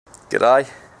G'day,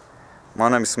 my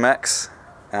name's Max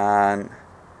and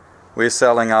we're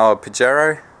selling our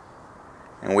Pajero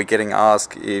and we're getting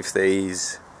asked if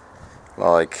there's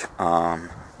like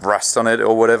rust on it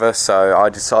or whatever, so I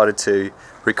decided to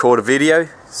record a video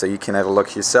so you can have a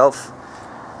look yourself.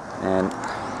 And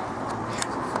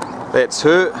that's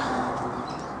her,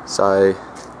 so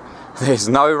there's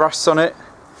no rust on it.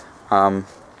 The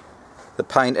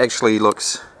paint actually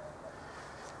looks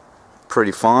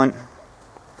pretty fine.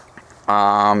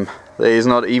 There's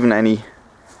not even any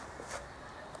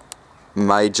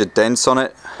major dents on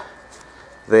it.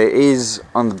 There is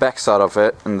on the back side of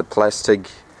it in the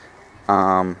plastic.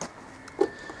 On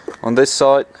this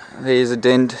side there's a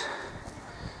dent,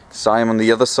 same on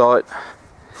the other side.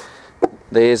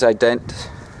 There's a dent,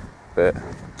 but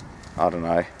I don't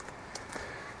know,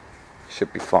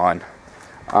 should be fine.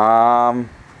 Yeah,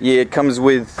 it comes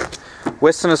with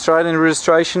Western Australian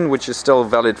registration, which is still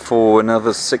valid for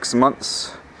another 6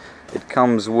 months. It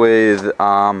comes with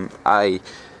a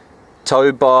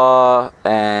Towbar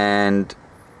and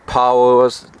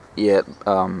power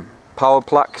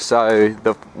plug, so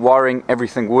the wiring,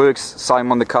 everything works.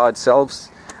 Same on the car itself.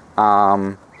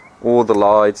 All the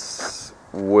lights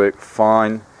work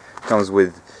fine. Comes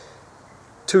with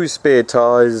 2 spare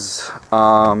tires.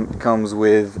 Comes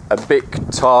with a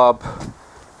big tub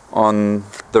on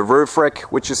the roof rack,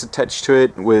 which is attached to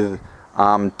it, with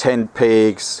 10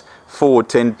 pegs, 4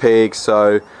 10 pegs,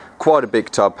 so quite a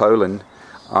big tarpaulin.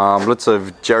 Lots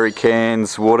of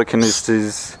jerrycans, water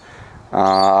canisters.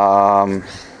 Yeah,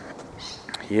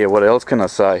 what else can I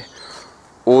say?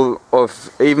 All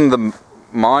of even the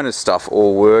minor stuff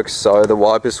all works. So the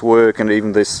wipers work, and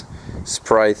even this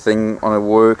spray thing on it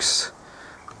works.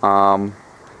 Yeah,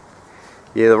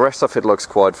 the rest of it looks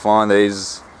quite fine.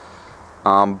 There's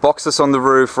boxes on the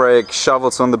roof rack,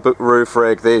 shovels on the roof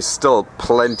rack. There's still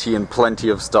plenty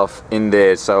of stuff in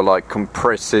there, so like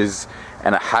compressors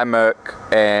and a hammock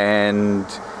and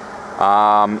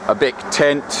a big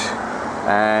tent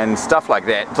and stuff like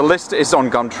that. The list is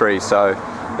on Gumtree. So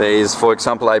there's, for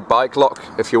example, a bike lock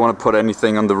if you want to put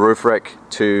anything on the roof rack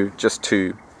to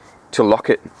lock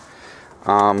it.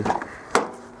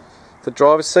 The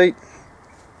driver's seat,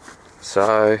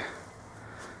 so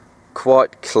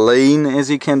quite clean, as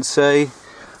you can see.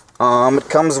 It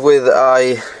comes with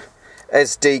a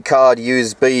SD card,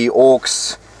 USB,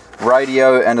 aux,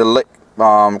 radio, and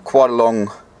quite a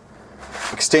long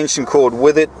extension cord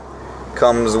with it.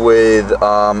 Comes with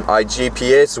a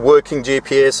GPS, working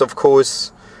GPS of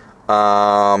course.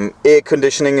 Air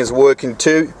conditioning is working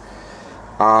too.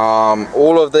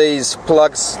 All of these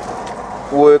plugs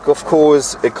work of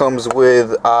course. It comes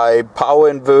with a power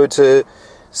inverter,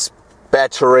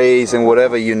 batteries and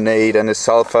whatever you need, and a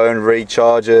cell phone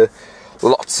recharger.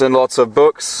 Lots and lots of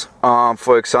books,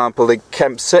 for example the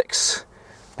Camp 6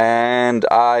 and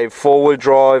a 4-wheel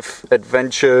drive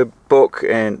adventure book,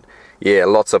 and yeah,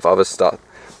 lots of other stuff,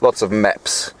 lots of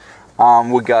maps.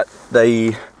 We got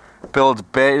the built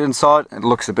bed inside. It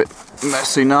looks a bit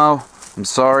messy now, I'm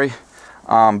sorry.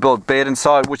 Built bed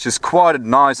inside, which is quite a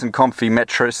nice and comfy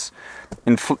mattress,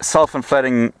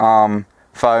 self-inflating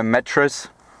foam mattress.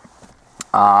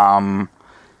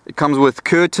 It comes with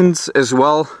curtains as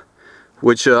well,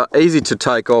 which are easy to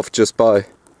take off just by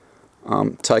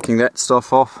taking that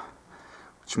stuff off,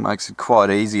 which makes it quite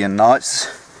easy and nice.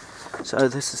 So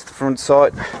this is the front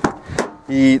side.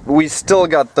 We still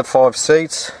got the 5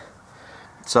 seats.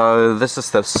 So this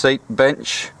is the seat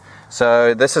bench.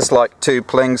 So this is like 2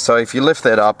 planks, so if you lift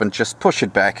that up and just push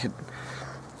it back, it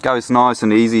goes nice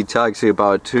and easy. It takes you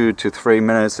about 2 to 3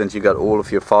 minutes and you got all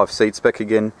of your 5 seats back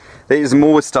again. There's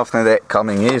more stuff than that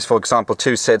coming. Here's, for example,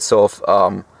 2 sets of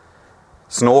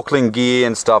snorkeling gear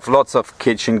and stuff, lots of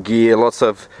kitchen gear, lots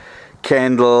of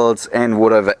candles and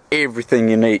whatever, everything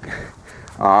you need.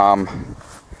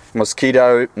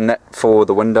 Mosquito net for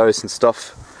the windows and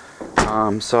stuff.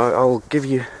 So I'll give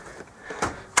you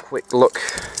a quick look.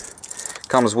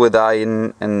 Comes with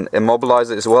an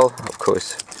immobilizer as well, of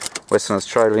course, Western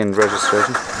Australian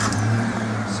registration.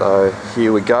 So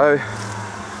here we go.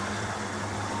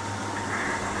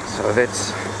 So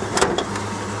that's,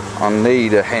 I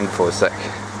need a hand for a sec.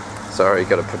 Sorry,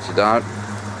 gotta put you down.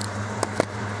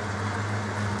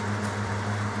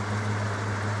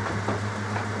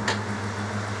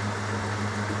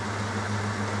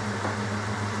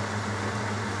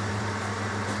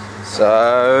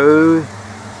 So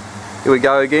here we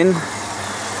go again.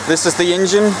 This is the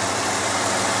engine.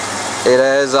 It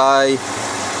has a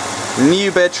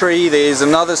new battery. There's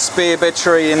another spare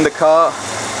battery in the car.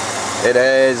 It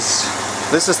has,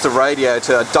 this is the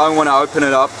radiator. I don't want to open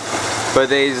it up but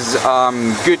there's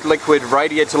good liquid,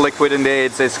 radiator liquid in there.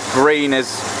 It's as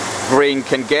green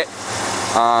can get.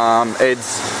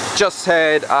 It's just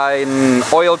had an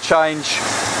oil change.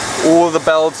 All the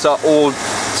belts are all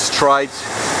straight,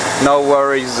 no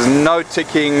worries, no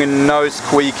ticking, no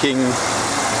squeaking,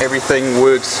 everything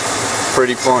works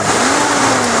pretty fine.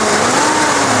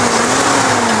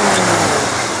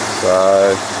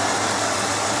 So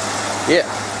yeah,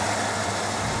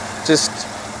 just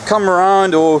come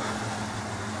around or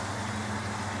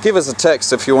give us a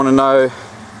text if you want to know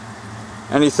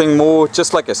anything more.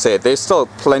 Just like I said, there's still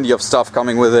plenty of stuff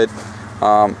coming with it.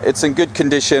 It's in good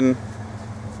condition.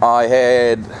 I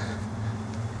had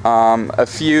a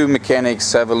few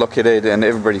mechanics have a look at it and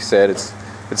everybody said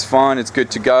it's fine, it's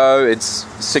good to go, it's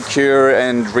secure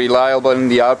and reliable in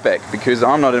the outback, because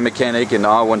I'm not a mechanic and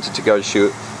I wanted to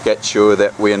get sure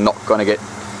that we're not going to get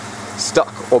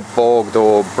stuck or bogged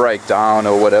or break down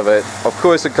or whatever. Of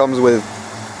course it comes with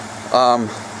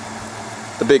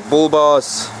the big bull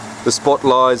bars, the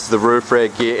spotlights, the roof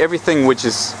rack gear, everything which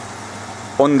is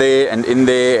on there and in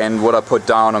there, and what I put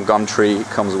down on Gumtree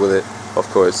comes with it, of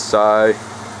course. So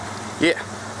yeah,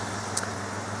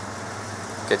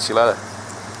 catch you later.